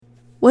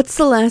What's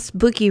the last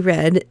book you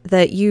read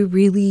that you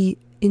really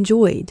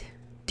enjoyed?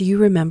 Do you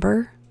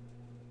remember?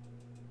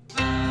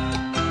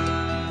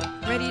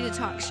 Ready to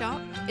talk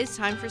shop? It's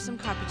time for some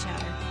copy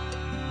chatter.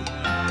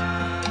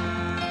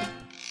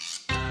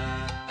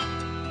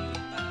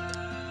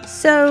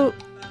 So,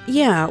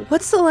 yeah,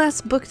 what's the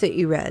last book that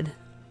you read?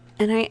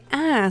 And I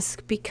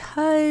ask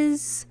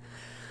because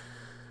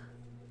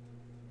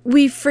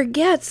we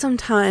forget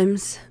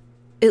sometimes,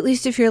 at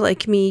least if you're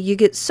like me, you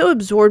get so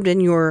absorbed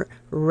in your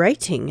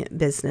writing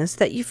business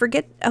that you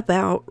forget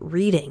about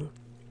reading.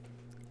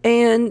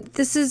 And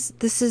this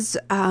is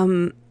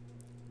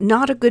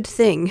not a good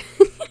thing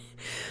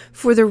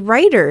for the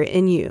writer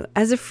in you.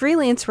 As a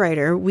freelance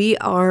writer, we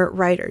are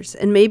writers.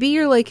 And maybe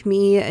you're like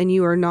me and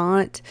you are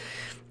not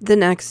the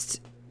next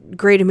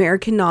great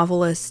American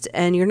novelist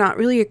and you're not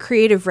really a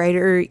creative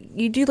writer.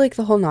 You do like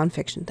the whole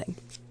nonfiction thing.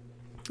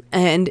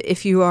 And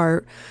if you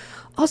are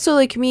also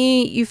like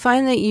me, you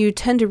find that you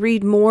tend to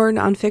read more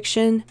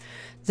nonfiction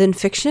than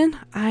fiction.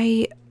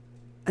 I'm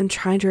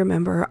trying to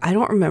remember. I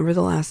don't remember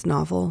the last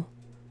novel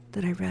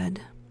that I read.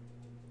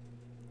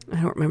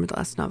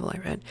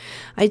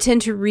 I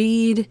tend to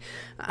read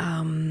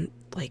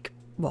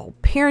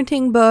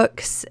parenting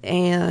books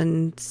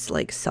and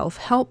like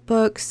self-help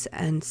books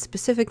and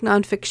specific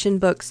nonfiction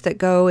books that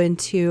go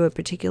into a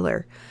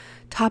particular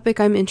topic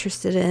I'm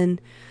interested in.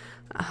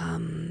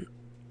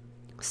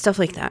 Stuff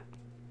like that.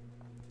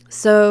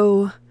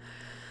 So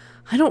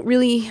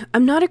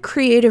I'm not a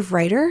creative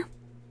writer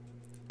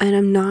and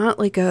I'm not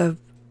like a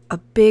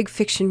big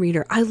fiction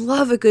reader. I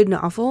love a good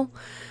novel,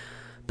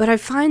 but I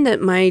find that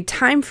my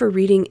time for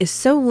reading is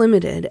so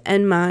limited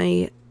and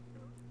my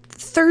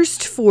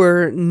thirst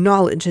for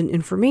knowledge and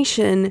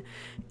information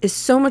is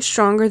so much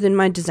stronger than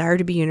my desire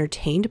to be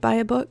entertained by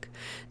a book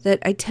that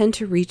I tend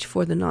to reach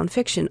for the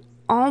nonfiction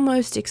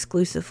almost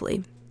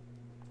exclusively.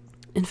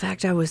 In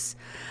fact, I was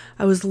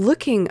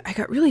looking, I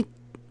got really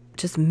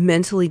just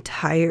mentally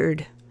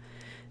tired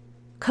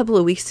a couple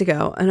of weeks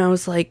ago, and I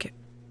was like,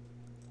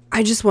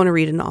 I just want to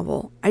read a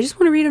novel.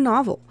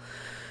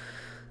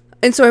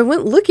 And so I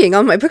went looking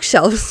on my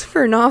bookshelves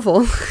for a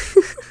novel,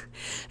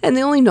 and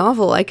the only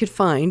novel I could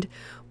find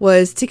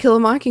was To Kill a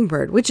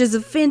Mockingbird, which is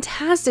a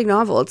fantastic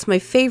novel. It's my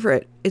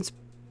favorite. It's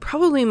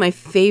probably my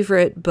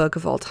favorite book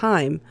of all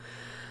time.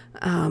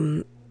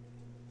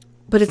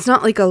 But it's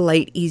not like a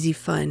light, easy,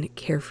 fun,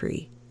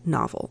 carefree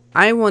novel.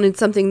 I wanted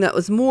something that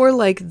was more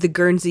like the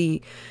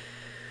Guernsey,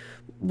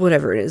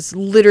 whatever it is,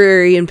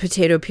 Literary and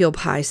Potato Peel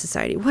Pie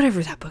Society,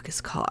 whatever that book is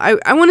called.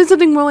 I wanted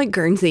something more like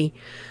Guernsey.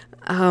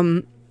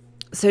 So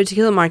To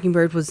Kill a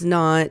Mockingbird was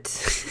not,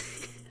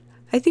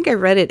 I think I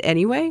read it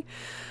anyway,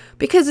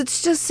 because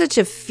it's just such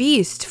a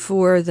feast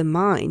for the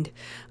mind.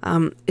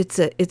 It's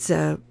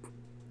a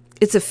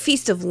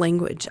feast of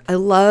language. I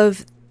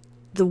love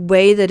the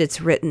way that it's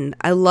written.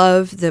 I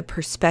love the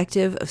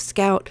perspective of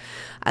Scout.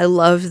 I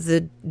love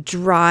the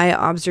dry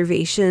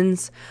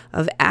observations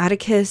of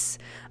Atticus.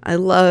 I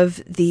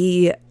love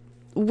the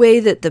way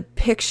that the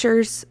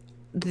pictures,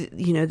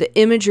 the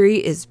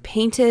imagery is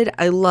painted.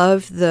 I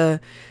love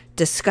the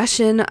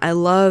discussion. I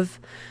love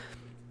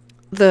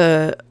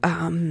the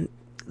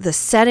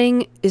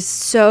setting is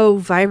so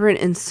vibrant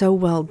and so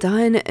well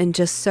done and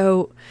just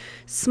so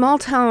small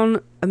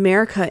town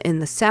America in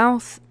the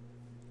South.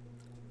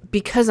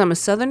 Because I'm a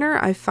Southerner,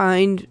 I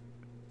find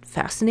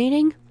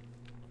fascinating.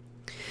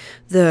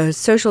 The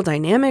social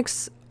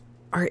dynamics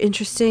are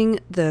interesting.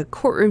 The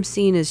courtroom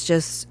scene is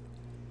just,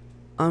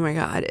 oh my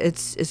God,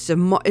 it's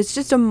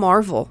just a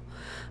marvel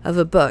of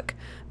a book.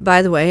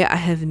 By the way, I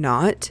have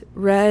not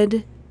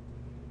read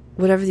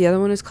whatever the other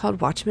one is called,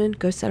 Watchmen,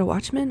 Ghost at a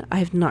Watchman. I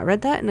have not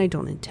read that, and I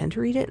don't intend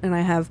to read it. And I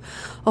have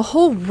a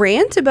whole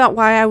rant about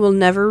why I will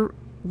never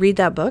read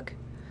that book,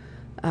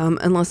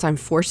 unless I'm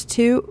forced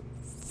to.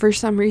 For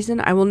some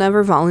reason, I will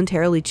never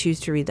voluntarily choose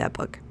to read that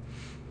book.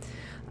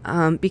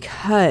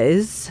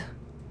 Because,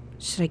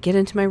 should I get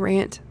into my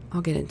rant? I'll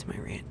get into my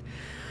rant.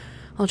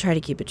 I'll try to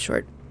keep it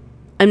short.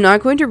 I'm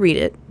not going to read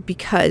it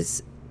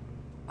because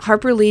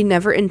Harper Lee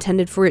never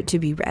intended for it to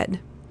be read.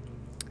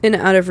 And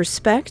out of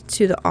respect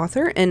to the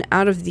author and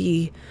out of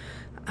the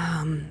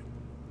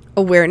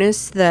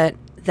awareness that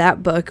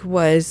that book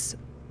was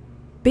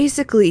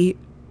basically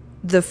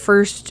the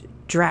first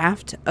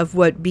draft of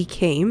what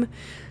became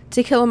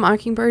To Kill a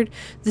Mockingbird,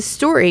 the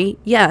story,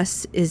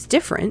 yes, is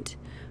different.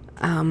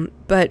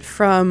 But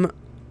from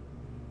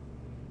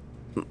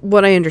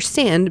what I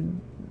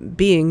understand,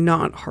 being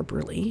not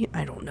Harper Lee,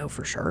 I don't know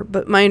for sure,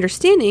 but my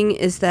understanding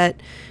is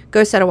that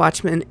Ghost at a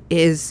Watchman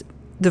is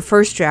the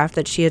first draft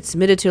that she had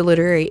submitted to a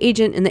literary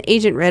agent, and the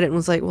agent read it and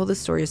was like, well, this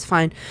story is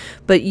fine,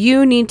 but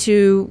you need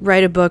to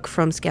write a book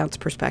from Scout's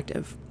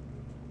perspective.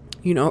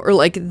 Or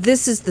like,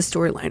 this is the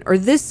storyline, or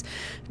this,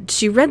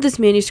 she read this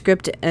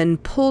manuscript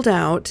and pulled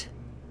out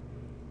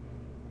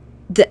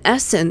the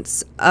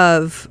essence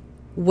of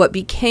what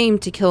became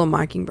To Kill a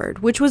Mockingbird,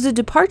 which was a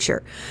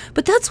departure.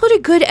 But that's what a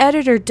good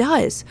editor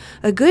does.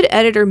 A good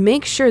editor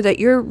makes sure that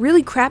your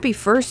really crummy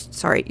first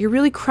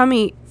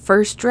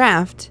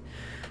draft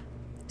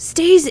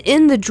stays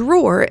in the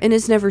drawer and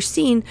is never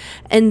seen,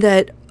 and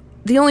that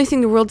the only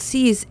thing the world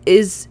sees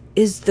is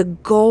the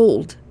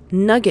gold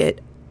nugget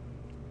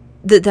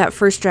that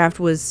first draft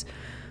was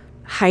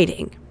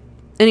hiding.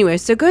 Anyway,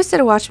 so Go Set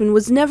a Watchman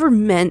was never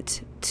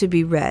meant to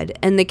be read,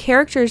 and the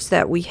characters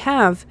that we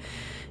have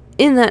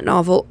in that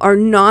novel are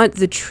not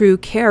the true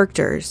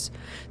characters.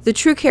 The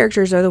true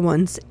characters are the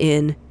ones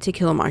in To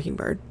Kill a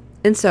Mockingbird.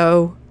 And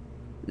so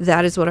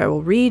that is what I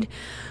will read.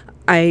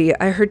 I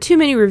heard too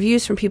many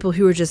reviews from people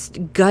who were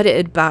just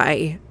gutted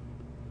by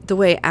the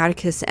way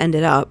Atticus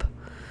ended up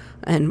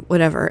and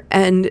whatever.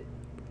 And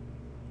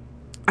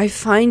I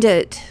find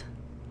it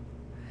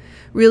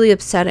really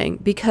upsetting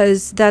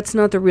because that's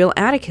not the real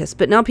Atticus.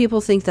 But now people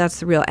think that's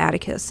the real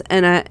Atticus.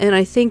 And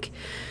I think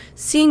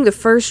seeing the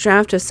first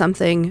draft of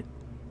something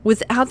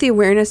without the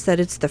awareness that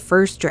it's the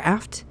first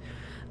draft,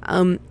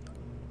 and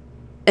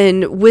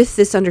with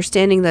this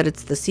understanding that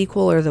it's the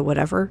sequel or the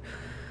whatever,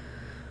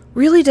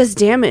 really does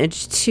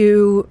damage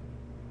to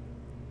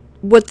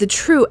what the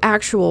true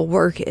actual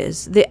work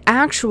is. The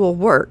actual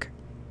work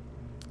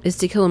is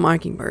To Kill a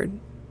Mockingbird.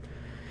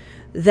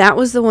 That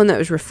was the one that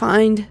was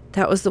refined.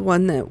 That was the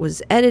one that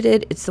was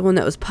edited. It's the one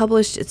that was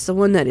published. It's the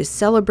one that is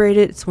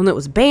celebrated. It's the one that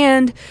was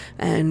banned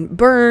and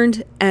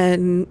burned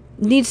and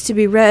needs to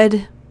be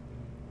read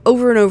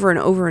over and over and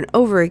over and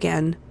over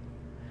again.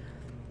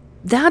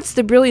 That's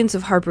the brilliance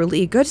of Harper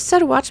Lee. Go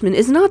Set a Watchman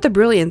is not the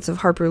brilliance of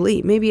Harper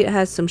Lee. Maybe it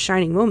has some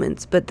shining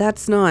moments, but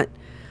that's not.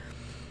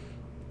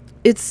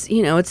 It's,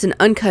 it's an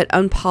uncut,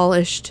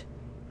 unpolished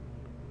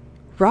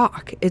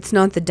rock. It's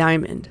not the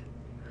diamond.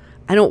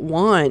 I don't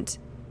want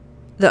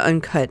the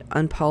uncut,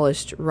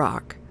 unpolished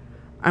rock.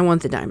 I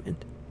want the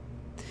diamond.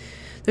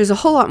 There's a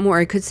whole lot more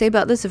I could say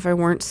about this if I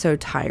weren't so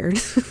tired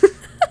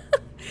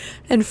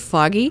and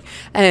foggy.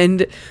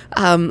 And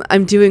I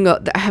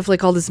have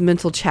like all this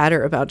mental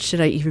chatter about, should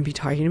I even be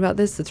talking about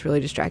this? That's really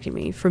distracting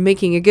me from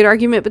making a good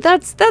argument. But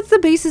that's the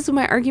basis of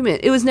my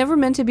argument. It was never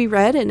meant to be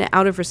read, and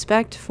out of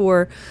respect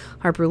for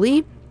Harper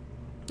Lee,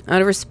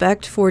 out of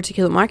respect for To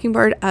Kill a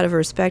Mockingbird, out of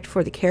respect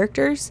for the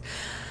characters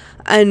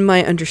and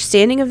my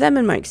understanding of them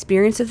and my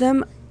experience of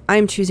them,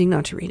 I'm choosing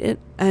not to read it.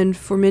 And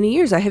for many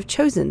years, I have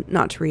chosen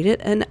not to read it.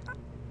 And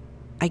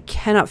I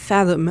cannot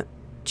fathom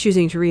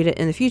choosing to read it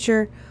in the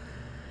future.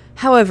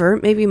 However,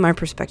 maybe my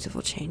perspective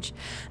will change.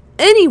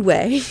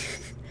 Anyway,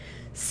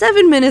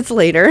 7 minutes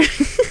later,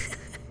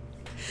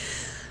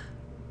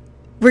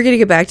 we're going to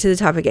get back to the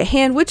topic at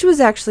hand, which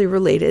was actually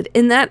related.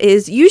 And that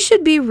is, you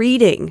should be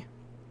reading.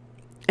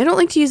 I don't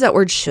like to use that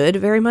word should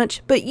very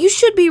much, but you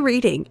should be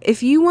reading.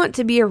 If you want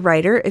to be a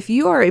writer, if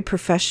you are a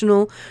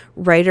professional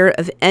writer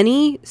of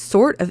any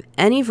sort, of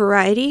any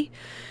variety,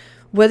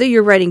 whether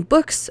you're writing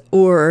books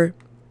or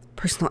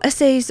personal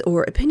essays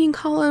or opinion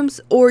columns,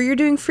 or you're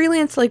doing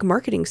freelance like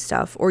marketing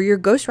stuff, or you're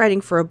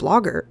ghostwriting for a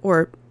blogger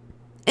or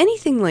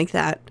anything like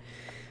that,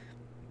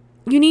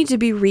 you need to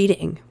be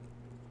reading.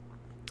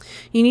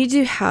 You need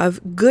to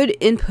have good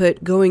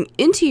input going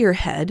into your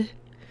head,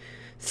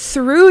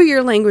 through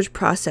your language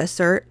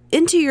processor,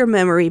 into your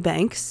memory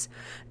banks,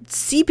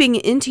 seeping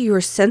into your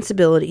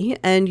sensibility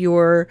and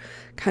your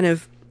kind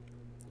of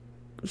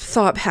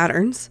thought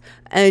patterns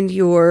and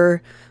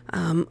your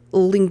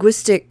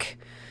linguistic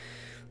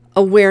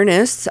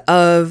awareness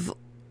of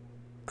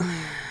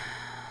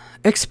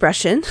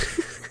expression.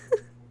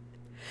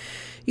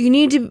 You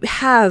need to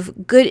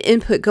have good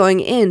input going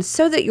in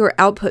so that your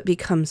output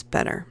becomes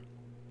better.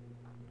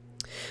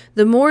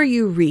 The more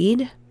you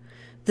read,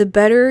 the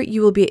better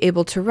you will be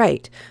able to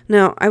write.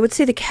 Now, I would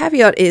say the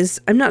caveat is,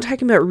 I'm not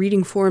talking about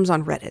reading forums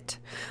on Reddit.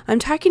 I'm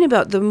talking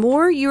about the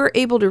more you're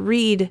able to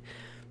read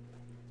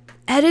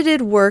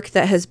edited work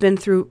that has been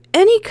through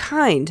any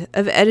kind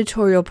of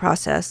editorial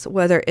process,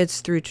 whether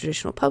it's through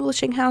traditional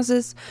publishing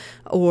houses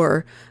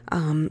or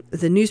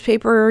the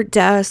newspaper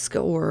desk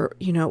or,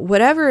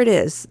 whatever it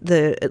is,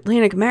 the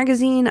Atlantic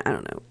magazine, I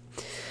don't know.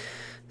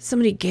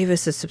 Somebody gave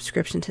us a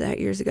subscription to that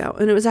years ago,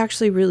 and it was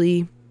actually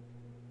really,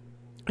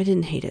 I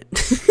didn't hate it.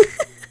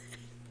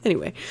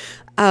 Anyway,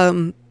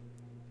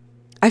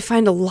 I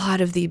find a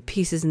lot of the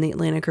pieces in the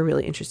Atlantic are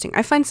really interesting.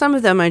 I find some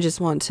of them I just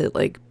want to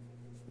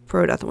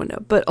throw it out the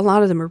window, but a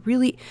lot of them are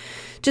really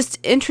just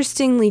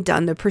interestingly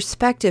done. The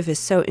perspective is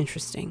so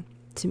interesting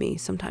to me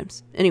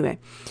sometimes. Anyway,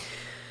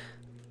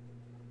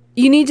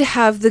 you need to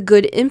have the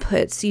good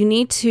inputs. You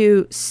need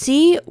to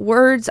see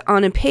words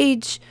on a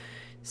page,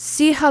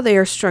 see how they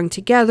are strung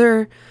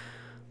together,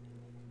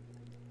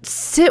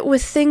 sit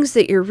with things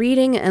that you're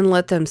reading and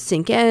let them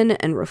sink in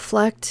and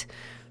reflect.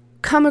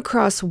 Come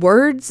across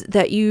words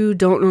that you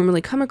don't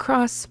normally come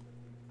across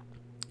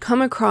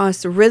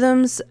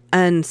rhythms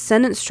and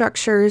sentence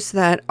structures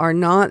that are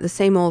not the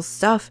same old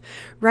stuff.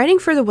 Writing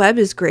for the web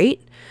is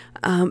great,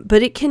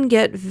 but it can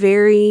get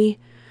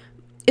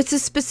it's a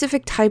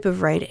specific type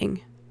of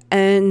writing,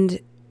 and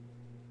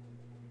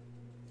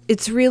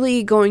it's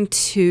really going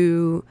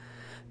to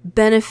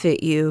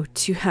benefit you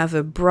to have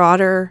a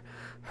broader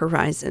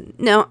horizon.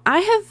 Now, I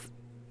have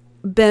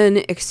been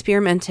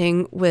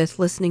experimenting with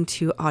listening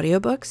to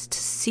audiobooks to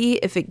see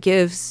if it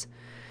gives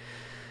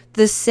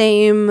the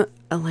same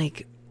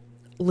like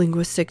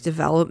linguistic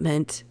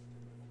development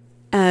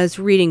as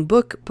reading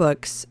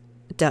books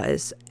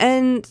does.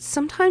 And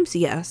sometimes,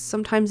 yes,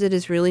 sometimes it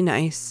is really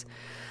nice.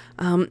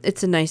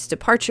 It's a nice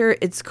departure.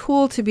 It's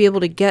cool to be able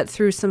to get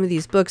through some of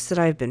these books that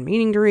I've been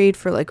meaning to read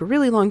for like a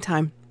really long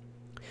time.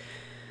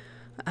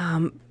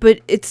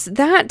 But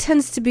that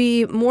tends to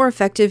be more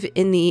effective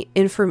in the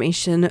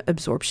information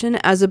absorption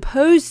as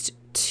opposed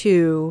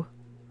to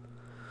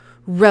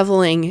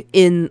reveling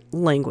in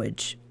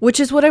language, which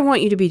is what I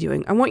want you to be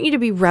doing. I want you to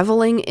be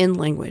reveling in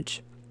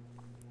language.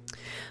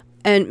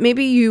 And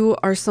maybe you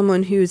are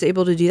someone who's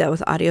able to do that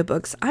with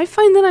audiobooks. I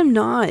find that I'm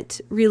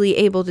not really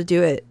able to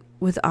do it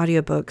with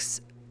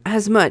audiobooks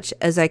as much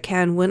as I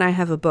can when I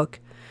have a book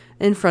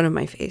in front of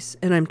my face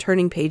and I'm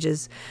turning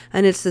pages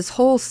and it's this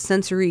whole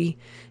sensory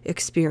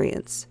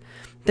experience.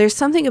 There's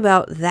something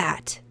about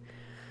that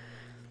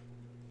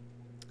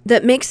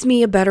makes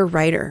me a better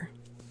writer,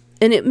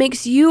 and it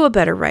makes you a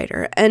better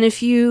writer. And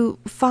if you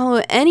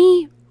follow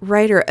any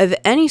writer of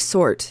any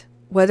sort,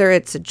 whether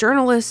it's a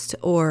journalist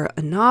or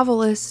a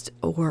novelist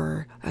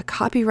or a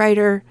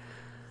copywriter,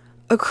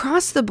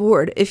 across the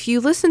board, if you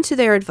listen to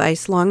their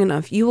advice long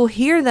enough, you will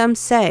hear them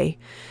say,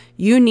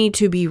 you need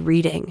to be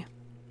reading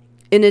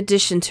in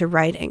addition to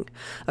writing.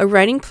 A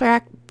writing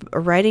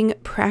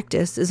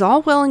practice is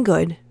all well and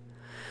good,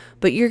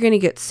 but you're going to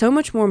get so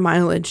much more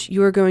mileage.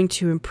 You are going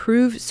to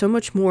improve so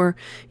much more.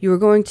 You are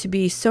going to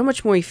be so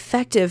much more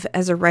effective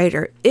as a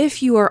writer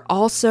if you are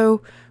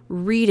also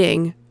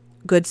reading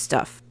good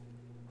stuff.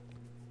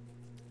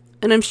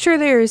 And I'm sure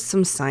there is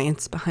some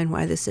science behind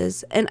why this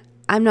is, and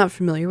I'm not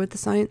familiar with the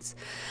science.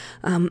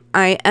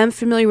 I am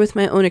familiar with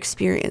my own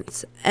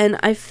experience, and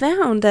I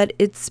found that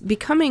it's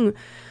becoming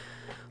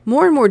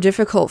more and more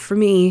difficult for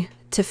me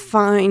to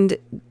find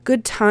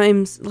good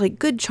times, like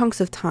good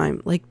chunks of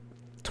time, like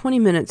 20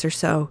 minutes or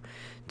so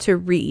to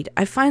read.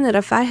 I find that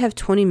if I have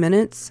 20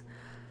 minutes,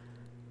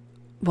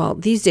 well,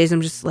 these days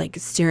I'm just like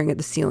staring at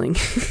the ceiling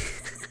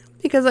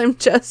because I'm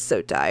just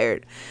so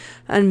tired.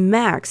 I'm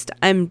maxed.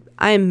 I'm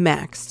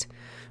maxed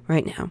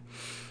right now.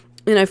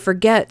 And I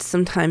forget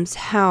sometimes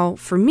how,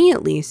 for me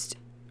at least,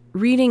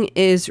 reading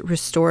is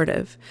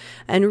restorative.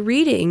 And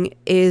reading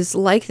is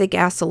like the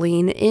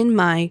gasoline in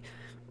my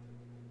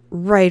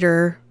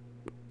writer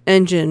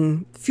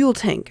engine fuel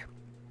tank.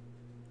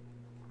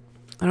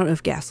 I don't know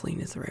if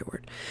gasoline is the right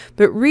word,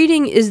 but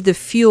reading is the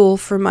fuel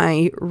for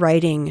my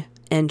writing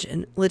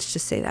engine. Let's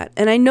just say that.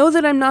 And I know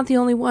that I'm not the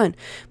only one,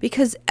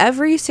 because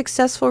every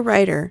successful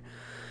writer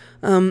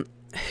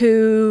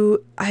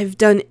who I've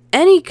done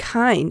any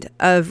kind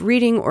of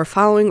reading or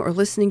following or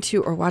listening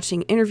to or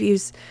watching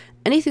interviews,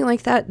 anything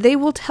like that, they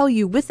will tell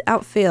you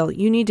without fail,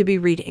 you need to be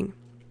reading.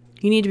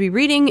 You need to be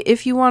reading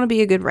if you want to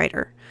be a good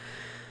writer.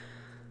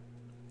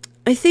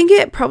 I think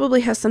it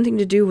probably has something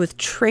to do with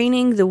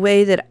training the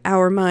way that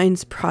our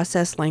minds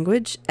process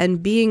language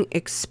and being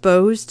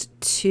exposed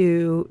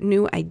to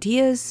new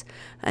ideas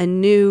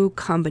and new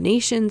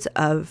combinations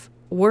of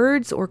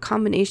words or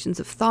combinations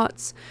of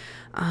thoughts,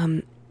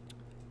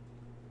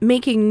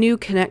 making new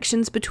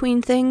connections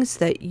between things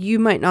that you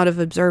might not have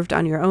observed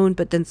on your own,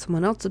 but then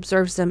someone else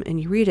observes them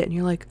and you read it and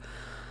you're like,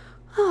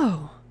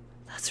 oh,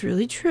 that's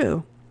really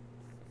true.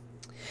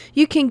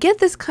 You can get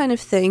this kind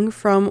of thing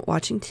from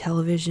watching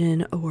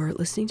television or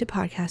listening to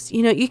podcasts.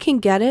 You know, you can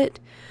get it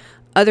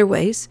other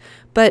ways.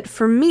 But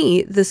for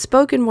me, the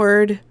spoken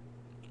word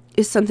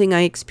is something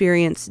I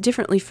experience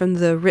differently from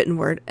the written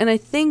word. And I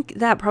think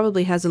that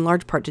probably has in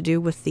large part to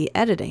do with the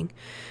editing.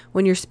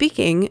 When you're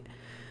speaking,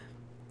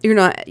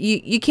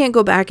 you can't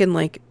go back and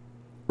like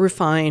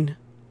refine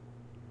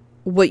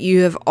what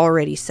you have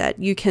already said.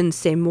 You can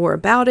say more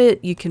about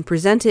it. You can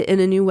present it in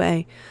a new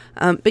way.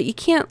 But you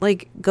can't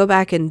like go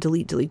back and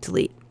delete.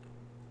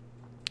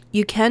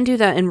 You can do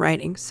that in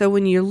writing. So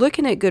when you're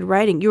looking at good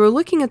writing, you are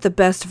looking at the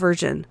best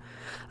version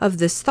of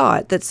this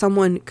thought that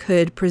someone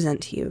could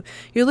present to you.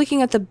 You're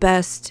looking at the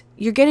best,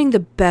 you're getting the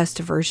best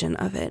version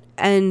of it.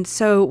 And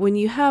so when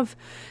you have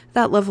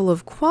that level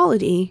of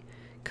quality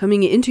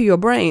coming into your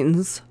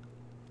brains,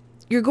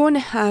 you're going to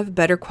have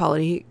better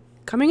quality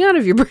coming out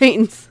of your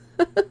brains.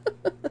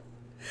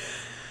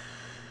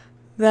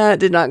 That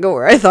did not go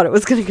where I thought it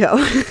was going to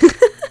go.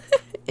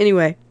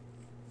 Anyway,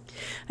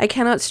 I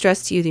cannot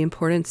stress to you the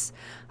importance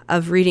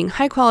of reading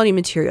high quality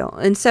material.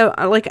 And so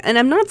and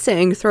I'm not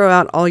saying throw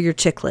out all your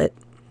chick lit.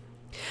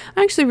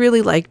 I actually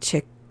really like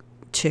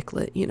chick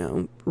lit, you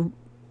know,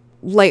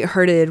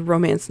 lighthearted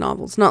romance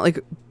novels, not like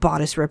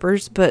bodice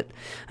rippers, but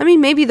I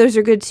mean, maybe those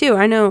are good too.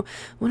 I know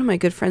one of my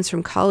good friends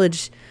from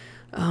college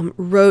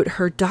wrote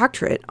her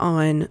doctorate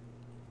on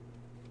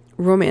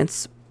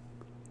romance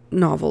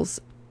novels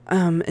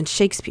and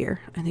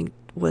Shakespeare. I think it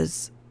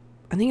was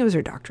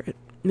her doctorate.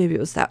 Maybe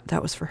it was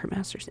that was for her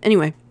master's.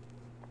 Anyway,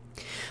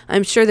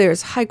 I'm sure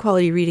there's high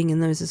quality reading in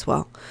those as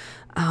well.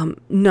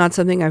 Not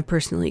something I've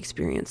personally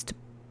experienced,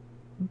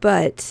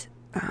 but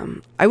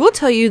I will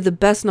tell you the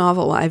best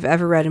novel I've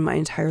ever read in my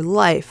entire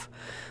life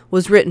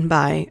was written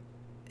by,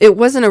 it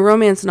wasn't a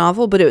romance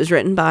novel, but it was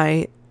written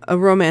by a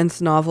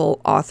romance novel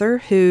author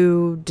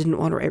who didn't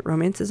want to write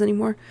romances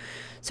anymore.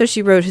 So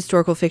she wrote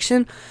historical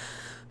fiction.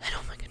 And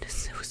oh my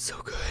goodness, it was so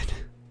good.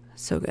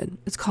 So good.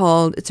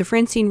 It's a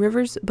Francine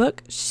Rivers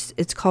book.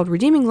 It's called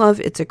Redeeming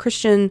Love. It's a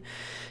Christian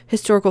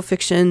historical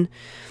fiction.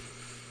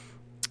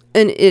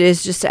 And it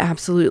is just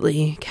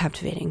absolutely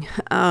captivating,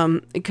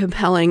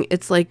 compelling.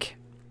 It's like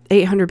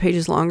 800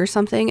 pages long or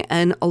something.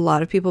 And a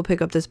lot of people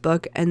pick up this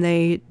book and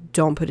they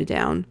don't put it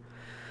down.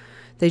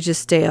 They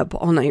just stay up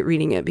all night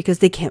reading it because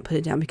they can't put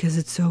it down because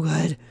it's so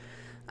good.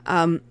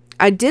 I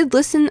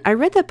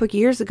read that book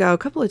years ago, a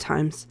couple of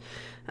times.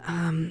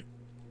 And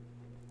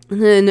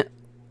then,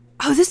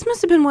 this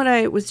must have been what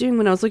I was doing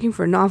when I was looking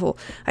for a novel.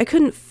 I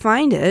couldn't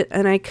find it,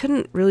 and I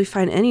couldn't really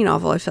find any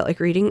novel I felt like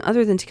reading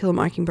other than To Kill a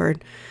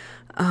Mockingbird.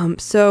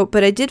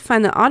 But I did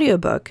find the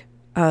audiobook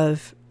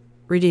of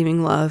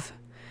Redeeming Love.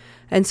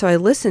 And so I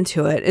listened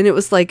to it, and it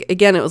was like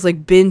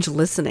binge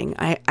listening.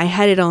 I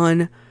had it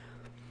on.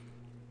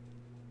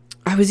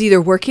 I was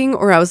either working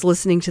or I was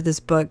listening to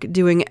this book,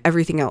 doing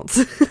everything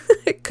else.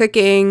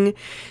 Cooking,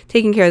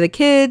 taking care of the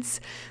kids,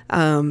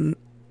 all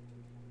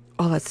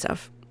that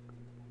stuff.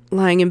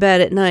 Lying in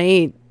bed at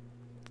night,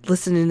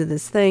 listening to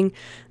this thing.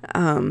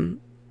 It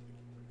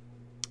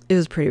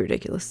was pretty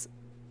ridiculous.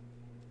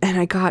 And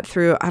I got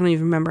through, I don't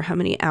even remember how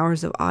many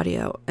hours of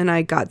audio, and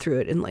I got through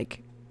it in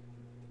like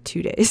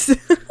 2 days.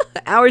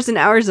 Hours and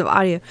hours of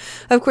audio.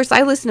 Of course,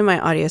 I listen to my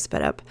audio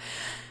sped up.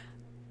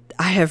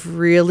 I have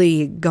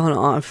really gone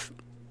off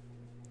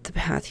the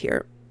path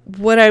here.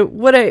 What I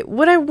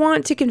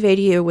want to convey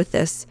to you with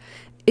this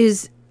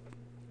is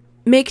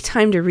make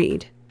time to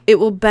read. It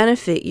will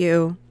benefit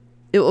you.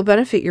 It will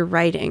benefit your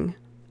writing.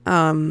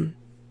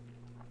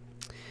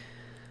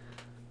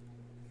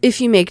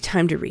 If you make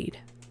time to read.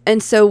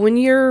 And so when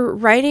you're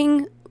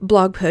writing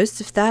blog posts,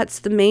 if that's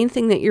the main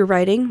thing that you're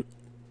writing,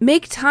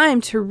 make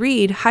time to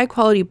read high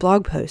quality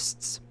blog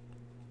posts.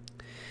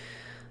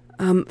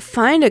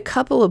 Find a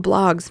couple of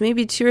blogs,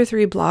 maybe 2 or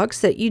 3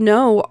 blogs that you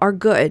know are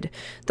good.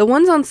 The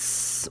ones on,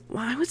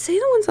 I would say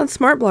the ones on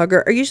Smart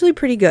Blogger are usually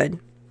pretty good.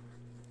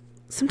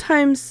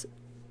 Sometimes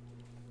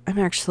I'm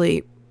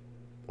actually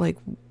like,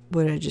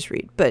 what did I just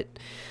read? But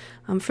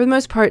for the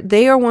most part,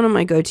 they are one of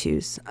my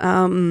go-tos.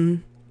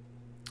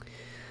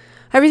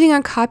 Everything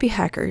on Copy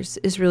Hackers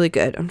is really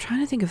good. I'm trying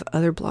to think of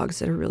other blogs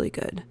that are really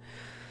good.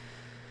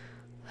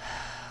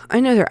 I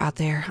know they're out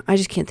there. I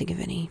just can't think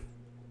of any.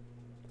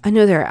 I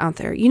know they're out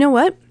there. You know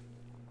what?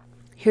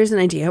 Here's an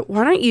idea.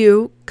 Why don't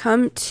you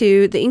come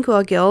to the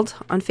Inkwell Guild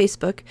on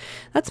Facebook?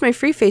 That's my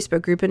free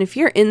Facebook group. And if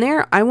you're in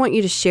there, I want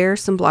you to share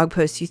some blog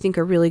posts you think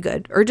are really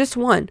good, or just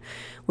one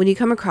when you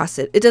come across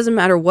it. It doesn't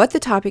matter what the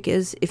topic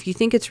is if you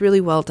think it's really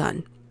well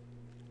done.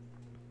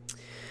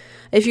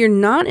 If you're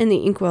not in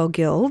the Inkwell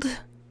Guild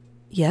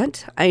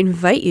yet, I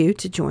invite you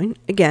to join.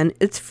 Again,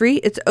 it's free.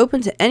 It's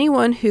open to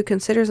anyone who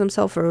considers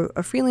himself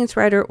a freelance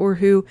writer or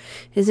who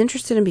is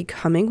interested in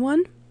becoming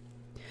one.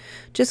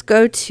 Just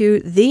go to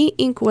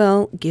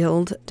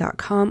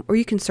theinkwellguild.com, or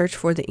you can search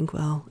for the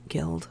Inkwell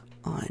Guild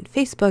on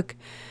Facebook.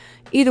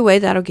 Either way,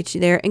 that'll get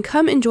you there. And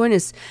come and join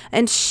us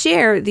and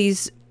share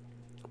these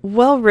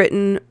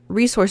well-written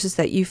resources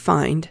that you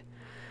find,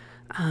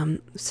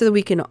 so that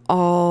we can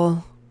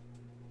all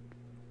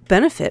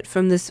benefit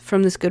from this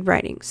good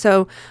writing.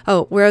 So,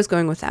 where I was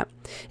going with that.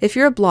 If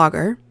you're a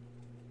blogger,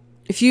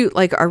 if you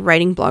are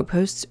writing blog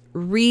posts,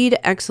 read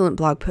excellent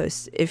blog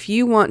posts. If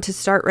you want to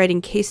start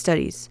writing case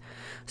studies,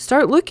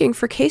 start looking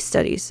for case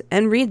studies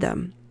and read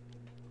them.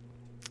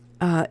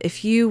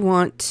 If you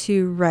want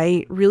to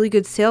write really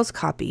good sales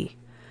copy,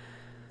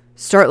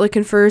 start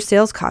looking for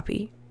sales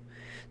copy.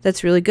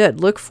 That's really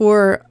good. Look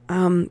for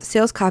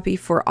sales copy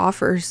for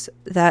offers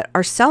that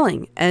are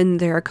selling. And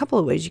there are a couple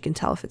of ways you can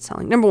tell if it's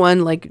selling. Number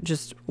 1,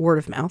 just word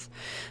of mouth.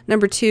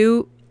 Number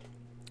 2,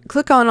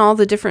 click on all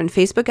the different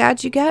Facebook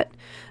ads you get,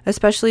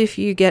 especially if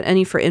you get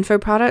any for info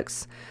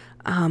products.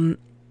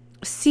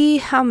 See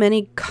how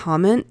many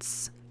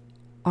comments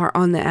are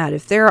on the ad.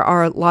 If there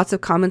are lots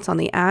of comments on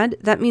the ad,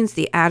 that means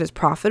the ad is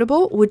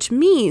profitable, which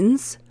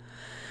means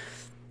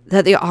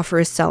that the offer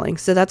is selling.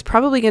 So that's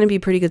probably going to be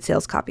pretty good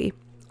sales copy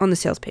on the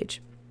sales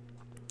page.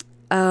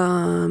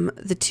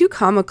 The 2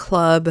 Comma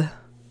Club,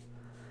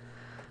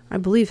 I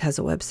believe, has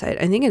a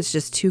website. I think it's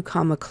just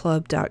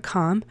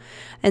 2commaclub.com.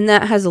 And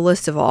that has a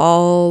list of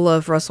all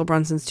of Russell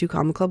Brunson's 2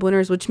 Comma Club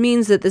winners, which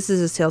means that this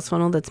is a sales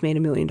funnel that's made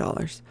 $1 million.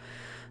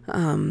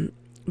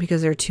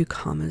 Because there are 2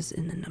 commas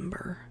in the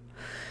number.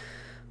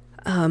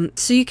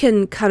 So you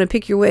can kind of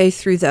pick your way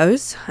through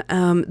those.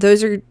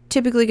 Those are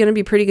typically going to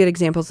be pretty good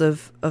examples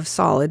of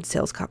solid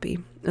sales copy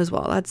as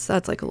well. That's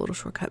like a little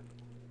shortcut.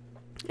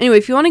 Anyway,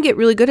 if you want to get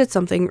really good at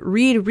something,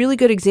 read really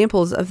good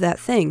examples of that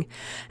thing.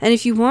 And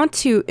if you want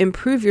to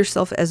improve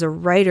yourself as a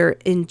writer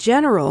in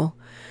general,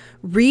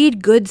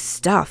 read good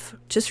stuff.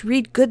 Just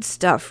read good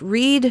stuff.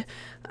 Read,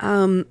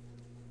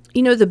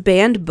 the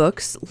banned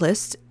books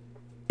list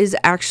is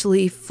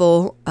actually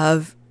full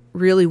of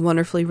really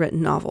wonderfully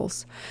written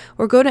novels.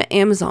 Or go to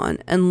Amazon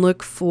and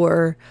look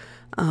for,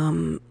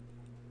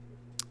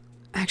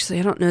 actually,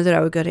 I don't know that I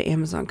would go to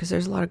Amazon because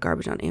there's a lot of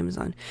garbage on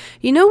Amazon.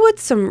 You know what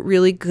some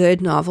really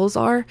good novels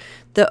are?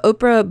 The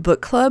Oprah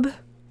Book Club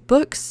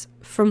books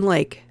from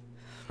like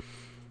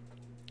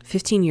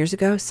 15 years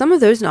ago, some of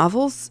those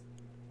novels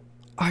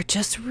are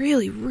just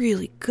really,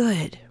 really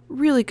good.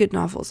 Really good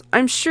novels.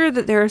 I'm sure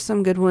that there are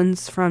some good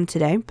ones from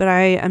today, but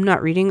I am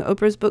not reading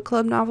Oprah's book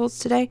club novels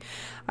today.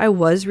 I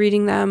was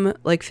reading them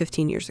like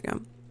 15 years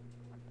ago.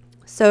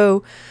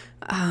 So,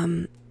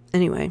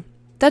 anyway,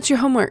 that's your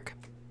homework.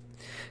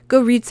 Go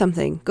read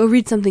something. Go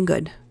read something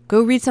good.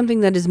 Go read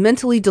something that is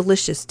mentally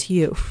delicious to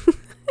you.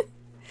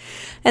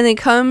 And then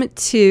come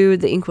to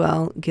the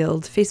Inkwell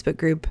Guild Facebook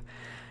group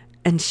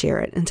and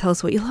share it and tell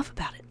us what you love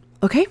about it.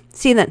 Okay?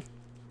 See you then.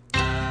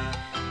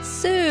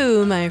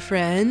 So, my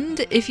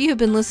friend, if you have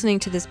been listening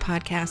to this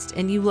podcast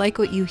and you like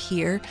what you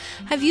hear,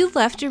 have you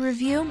left a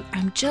review?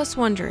 I'm just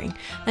wondering.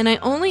 And I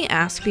only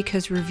ask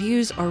because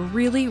reviews are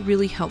really,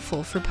 really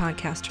helpful for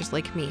podcasters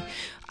like me.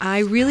 I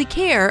really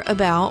care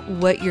about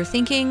what you're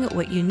thinking,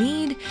 what you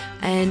need,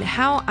 and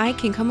how I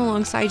can come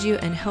alongside you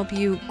and help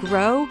you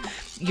grow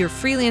your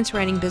freelance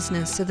writing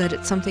business so that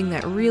it's something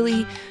that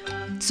really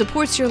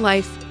supports your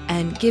life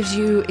and gives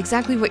you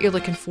exactly what you're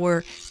looking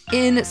for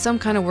in some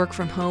kind of work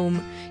from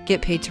home,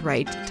 get paid to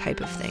write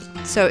type of thing.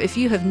 So if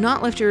you have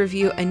not left a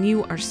review and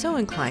you are so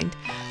inclined,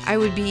 I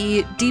would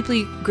be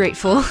deeply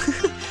grateful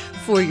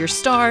for your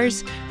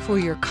stars, for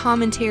your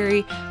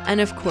commentary,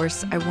 and of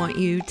course, I want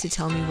you to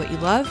tell me what you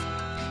love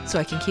so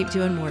I can keep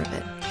doing more of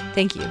it.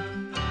 Thank you.